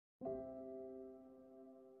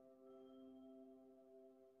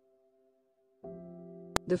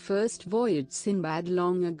The first voyage. Sinbad.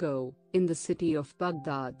 Long ago, in the city of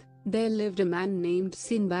Baghdad, there lived a man named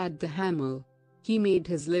Sinbad the Hammer. He made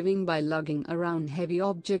his living by lugging around heavy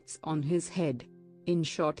objects on his head. In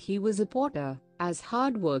short, he was a porter, as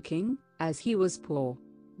hard-working as he was poor.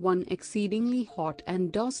 One exceedingly hot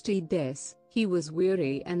and dusty day, he was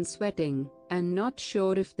weary and sweating, and not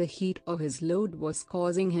sure if the heat of his load was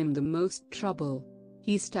causing him the most trouble.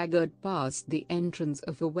 He staggered past the entrance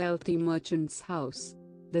of a wealthy merchant's house.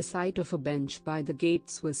 The sight of a bench by the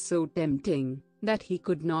gates was so tempting that he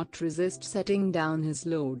could not resist setting down his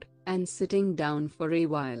load and sitting down for a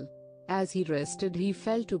while. As he rested, he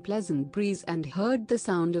felt a pleasant breeze and heard the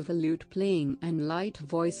sound of a lute playing and light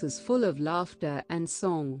voices full of laughter and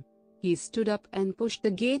song. He stood up and pushed the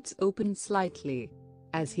gates open slightly.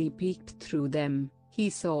 As he peeked through them, he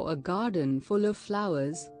saw a garden full of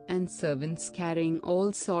flowers, and servants carrying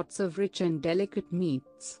all sorts of rich and delicate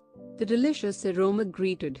meats. The delicious aroma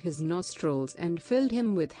greeted his nostrils and filled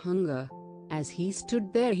him with hunger. As he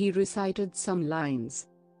stood there, he recited some lines.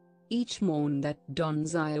 Each morn that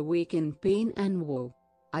dawns I awake in pain and woe.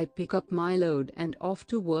 I pick up my load and off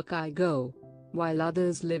to work I go, while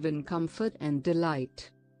others live in comfort and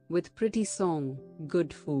delight, with pretty song,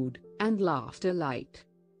 good food, and laughter light.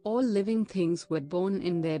 All living things were born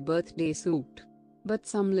in their birthday suit, but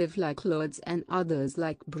some live like lords and others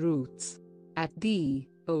like brutes. At thee,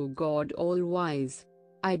 O God all-wise,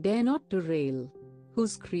 I dare not to rail,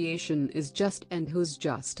 whose creation is just and whose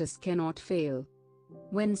justice cannot fail.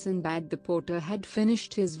 When Sinbad the porter had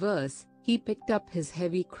finished his verse, he picked up his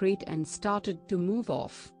heavy crate and started to move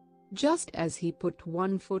off. Just as he put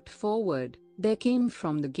one foot forward, there came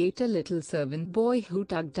from the gate a little servant boy who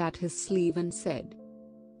tugged at his sleeve and said,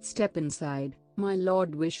 "Step inside, my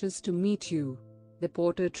lord wishes to meet you." The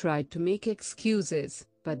porter tried to make excuses,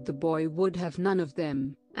 but the boy would have none of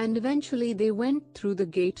them, and eventually they went through the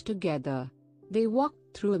gate together. They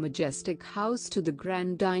walked through a majestic house to the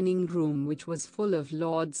grand dining room, which was full of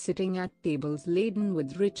lords sitting at tables laden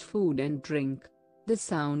with rich food and drink. The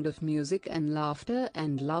sound of music and laughter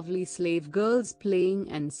and lovely slave girls playing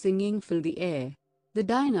and singing filled the air. The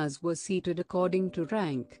diners were seated according to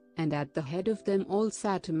rank, and at the head of them all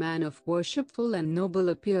sat a man of worshipful and noble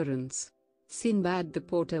appearance. Sinbad the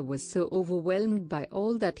porter was so overwhelmed by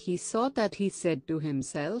all that he saw that he said to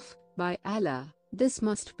himself, "By Allah, this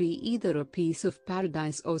must be either a piece of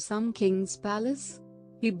paradise or some king's palace."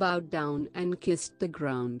 He bowed down and kissed the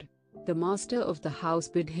ground. The master of the house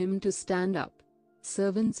bid him to stand up.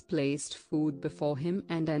 Servants placed food before him,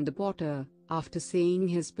 and the porter, after saying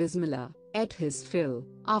his Bismillah, ate his fill,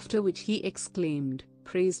 after which he exclaimed,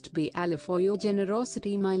 "Praised be Allah for your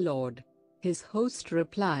generosity, my lord." His host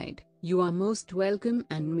replied, "You are most welcome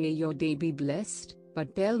and may your day be blessed,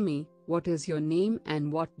 but tell me, what is your name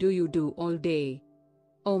and what do you do all day?"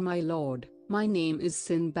 "Oh my lord, my name is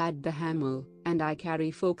Sinbad the Hammer, and I carry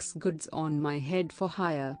folks' goods on my head for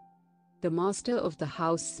hire." The master of the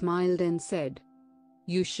house smiled and said,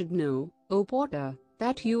 "You should know, O porter,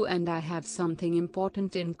 that you and I have something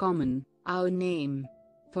important in common, our name.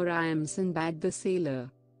 For I am Sinbad the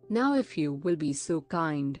sailor. Now if you will be so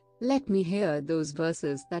kind, let me hear those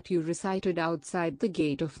verses that you recited outside the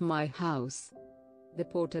gate of my house." The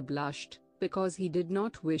porter blushed, because he did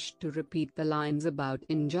not wish to repeat the lines about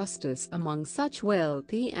injustice among such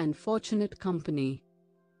wealthy and fortunate company.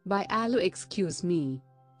 "By Allah, excuse me,"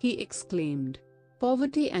 he exclaimed.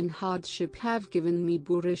 "Poverty and hardship have given me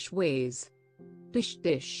boorish ways." "Tish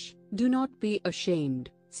tish, do not be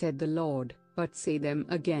ashamed," said the Lord, "but say them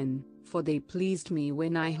again, for they pleased me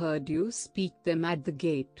when I heard you speak them at the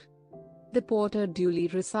gate." The porter duly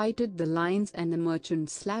recited the lines, and the merchant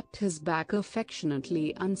slapped his back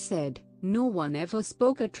affectionately and said, "No one ever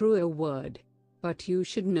spoke a truer word. But you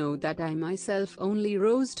should know that I myself only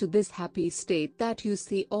rose to this happy state that you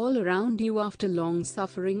see all around you after long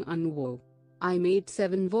suffering and woe. I made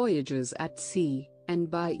 7 voyages at sea, and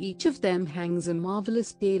by each of them hangs a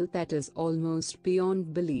marvelous tale that is almost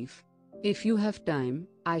beyond belief. If you have time,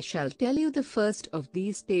 I shall tell you the first of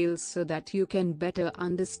these tales so that you can better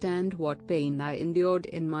understand what pain I endured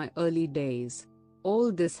in my early days.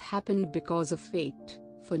 All this happened because of fate,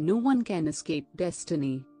 for no one can escape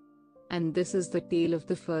destiny. And this is the tale of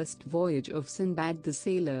the first voyage of Sinbad the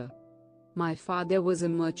sailor. My father was a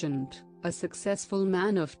merchant, a successful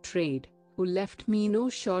man of trade, who left me no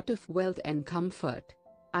short of wealth and comfort.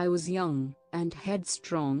 I was young, and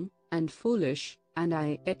headstrong, and foolish, and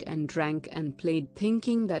I ate and drank and played,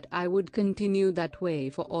 thinking that I would continue that way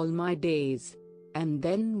for all my days. And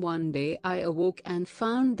then one day I awoke and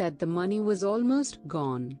found that the money was almost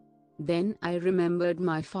gone. Then I remembered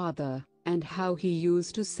my father, and how he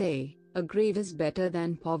used to say, A grave is better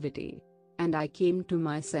than poverty. And I came to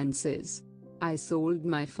my senses. I sold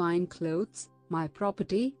my fine clothes, my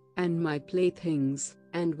property, and my playthings,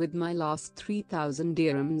 and with my last 3,000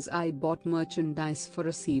 dirhams I bought merchandise for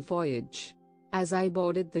a sea voyage. As I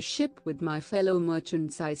boarded the ship with my fellow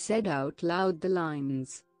merchants, I said out loud the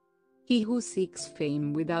lines: "He who seeks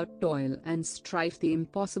fame without toil and strife, the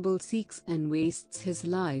impossible seeks and wastes his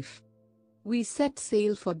life." We set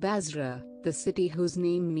sail for Basra, the city whose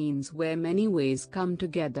name means where many ways come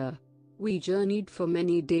together. We journeyed for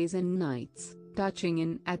many days and nights, touching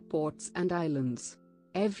in at ports and islands.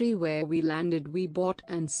 Everywhere we landed we bought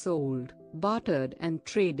and sold, bartered and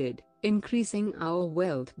traded, increasing our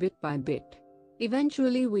wealth bit by bit.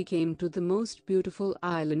 Eventually we came to the most beautiful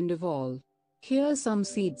island of all. Here some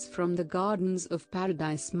seeds from the gardens of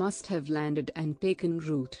paradise must have landed and taken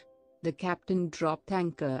root. The captain dropped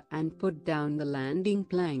anchor and put down the landing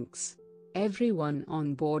planks. Everyone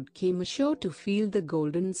on board came ashore to feel the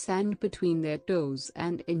golden sand between their toes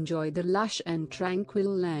and enjoy the lush and tranquil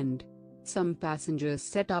land. Some passengers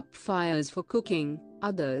set up fires for cooking,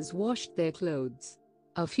 others washed their clothes.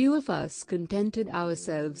 A few of us contented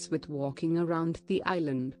ourselves with walking around the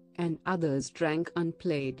island, and others drank and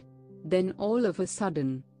played. Then all of a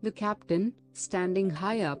sudden, the captain, standing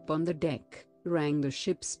high up on the deck, rang the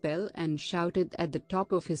ship's bell and shouted at the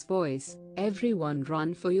top of his voice, "Everyone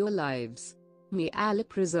run for your lives. May Allah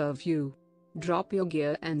preserve you. Drop your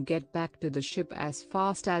gear and get back to the ship as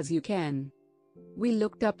fast as you can." We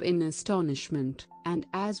looked up in astonishment, and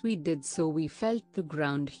as we did so we felt the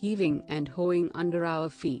ground heaving and hoeing under our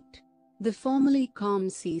feet. The formerly calm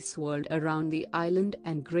sea swirled around the island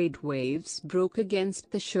and great waves broke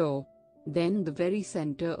against the shore. Then the very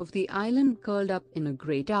center of the island curled up in a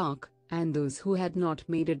great arc, and those who had not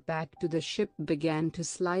made it back to the ship began to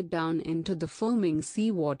slide down into the foaming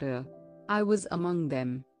sea water. I was among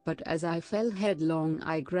them, but as I fell headlong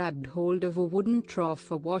I grabbed hold of a wooden trough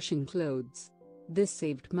for washing clothes. This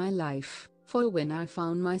saved my life, for when I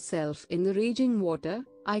found myself in the raging water,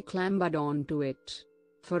 I clambered onto it.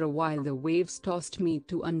 For a while the waves tossed me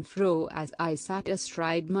to and fro as I sat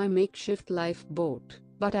astride my makeshift lifeboat,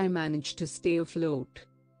 but I managed to stay afloat.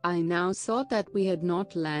 I now saw that we had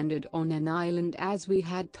not landed on an island as we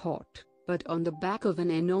had thought, but on the back of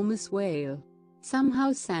an enormous whale.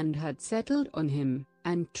 Somehow sand had settled on him,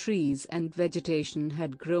 and trees and vegetation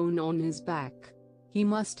had grown on his back. He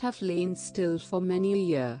must have lain still for many a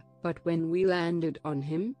year, but when we landed on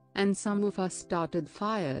him, and some of us started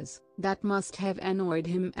fires, that must have annoyed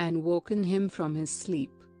him and woken him from his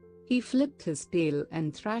sleep. He flipped his tail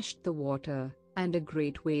and thrashed the water, and a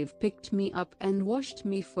great wave picked me up and washed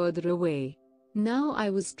me further away. Now I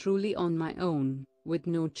was truly on my own, with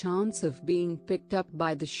no chance of being picked up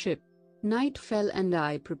by the ship. Night fell and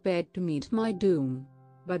I prepared to meet my doom.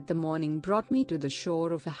 But the morning brought me to the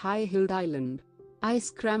shore of a high-hilled island. I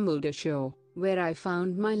scrambled ashore, where I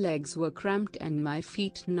found my legs were cramped and my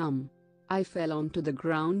feet numb. I fell onto the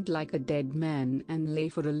ground like a dead man and lay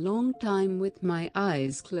for a long time with my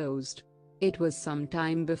eyes closed. It was some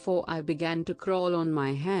time before I began to crawl on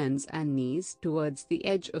my hands and knees towards the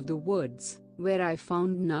edge of the woods, where I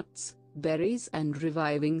found nuts, berries and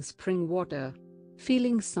reviving spring water.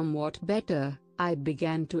 Feeling somewhat better, I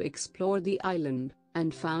began to explore the island,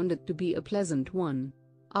 and found it to be a pleasant one.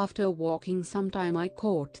 After walking some time I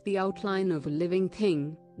caught the outline of a living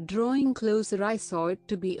thing. Drawing closer I saw it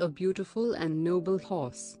to be a beautiful and noble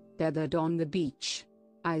horse, tethered on the beach.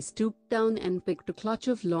 I stooped down and picked a clutch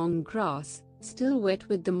of long grass, still wet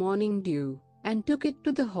with the morning dew, and took it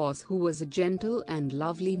to the horse, who was a gentle and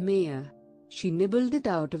lovely mare. She nibbled it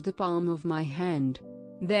out of the palm of my hand.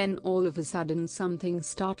 Then all of a sudden something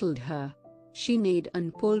startled her. She neighed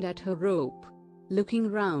and pulled at her rope. Looking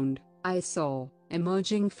round, I saw,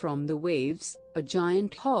 emerging from the waves, a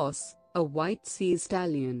giant horse, a white sea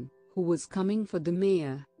stallion, who was coming for the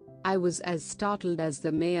mare. I was as startled as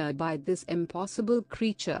the mare by this impossible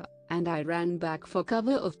creature, and I ran back for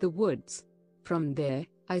cover of the woods. From there,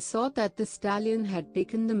 I saw that the stallion had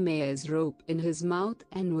taken the mare's rope in his mouth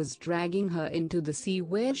and was dragging her into the sea,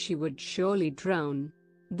 where she would surely drown.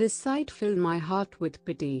 This sight filled my heart with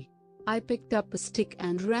pity. I picked up a stick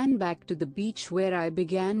and ran back to the beach, where I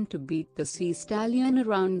began to beat the sea stallion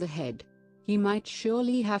around the head. He might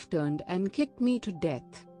surely have turned and kicked me to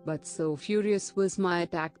death, but so furious was my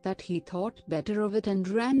attack that he thought better of it and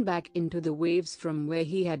ran back into the waves from where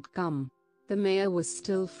he had come. The mare was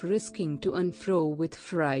still frisking to and fro with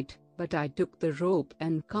fright, but I took the rope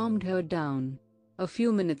and calmed her down. A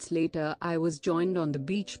few minutes later I was joined on the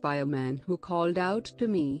beach by a man who called out to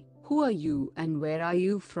me, "Who are you and where are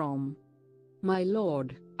you from?" "My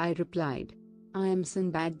lord," I replied, I am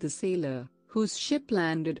Sinbad the sailor, whose ship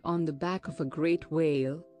landed on the back of a great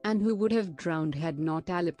whale, and who would have drowned had not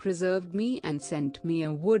Allah preserved me and sent me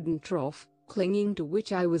a wooden trough, clinging to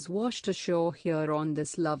which I was washed ashore here on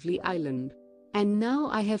this lovely island. And now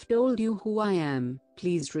I have told you who I am,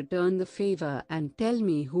 please return the favor and tell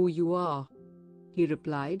me who you are." He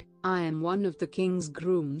replied, "I am one of the king's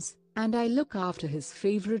grooms, and I look after his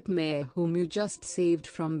favorite mare whom you just saved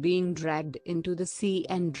from being dragged into the sea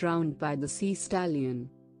and drowned by the sea stallion."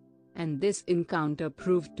 And this encounter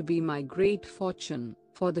proved to be my great fortune,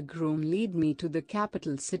 for the groom led me to the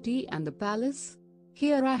capital city and the palace.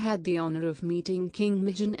 Here I had the honor of meeting King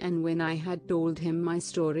Mijan, and when I had told him my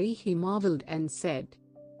story he marveled and said,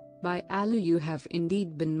 "By Allah, you have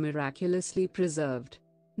indeed been miraculously preserved.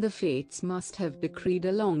 The fates must have decreed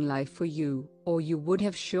a long life for you, or you would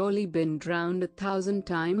have surely been drowned 1,000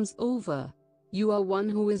 times over. You are one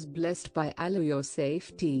who is blessed by Allah your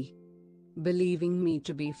safety." Believing me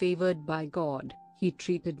to be favored by God, he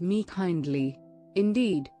treated me kindly.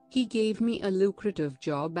 Indeed, he gave me a lucrative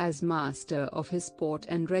job as master of his port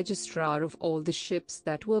and registrar of all the ships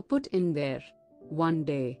that were put in there. One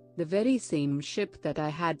day, the very same ship that I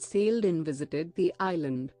had sailed in visited the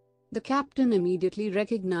island. The captain immediately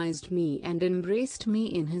recognized me and embraced me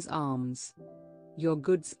in his arms. "Your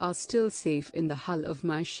goods are still safe in the hull of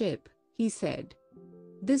my ship," he said.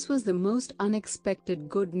 This was the most unexpected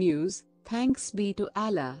good news, thanks be to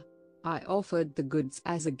Allah. I offered the goods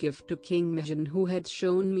as a gift to King Mijan, who had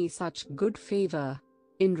shown me such good favor.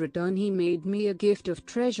 In return he made me a gift of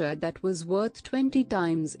treasure that was worth 20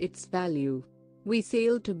 times its value. We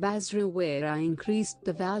sailed to Basra, where I increased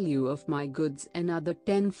the value of my goods another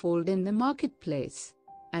tenfold in the marketplace.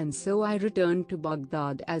 And so I returned to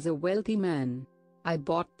Baghdad as a wealthy man. I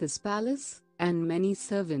bought this palace, and many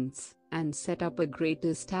servants, and set up a great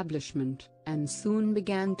establishment, and soon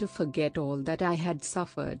began to forget all that I had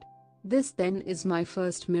suffered. This then is my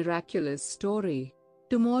first miraculous story.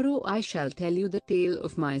 Tomorrow I shall tell you the tale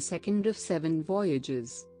of my second of 7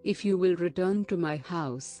 voyages, if you will return to my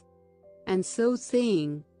house." And so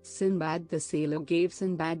saying, Sinbad the sailor gave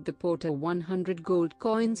Sinbad the porter 100 gold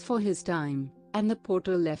coins for his time, and the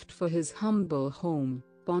porter left for his humble home,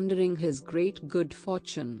 pondering his great good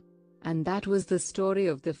fortune. And that was the story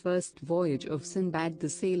of the first voyage of Sinbad the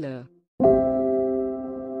sailor.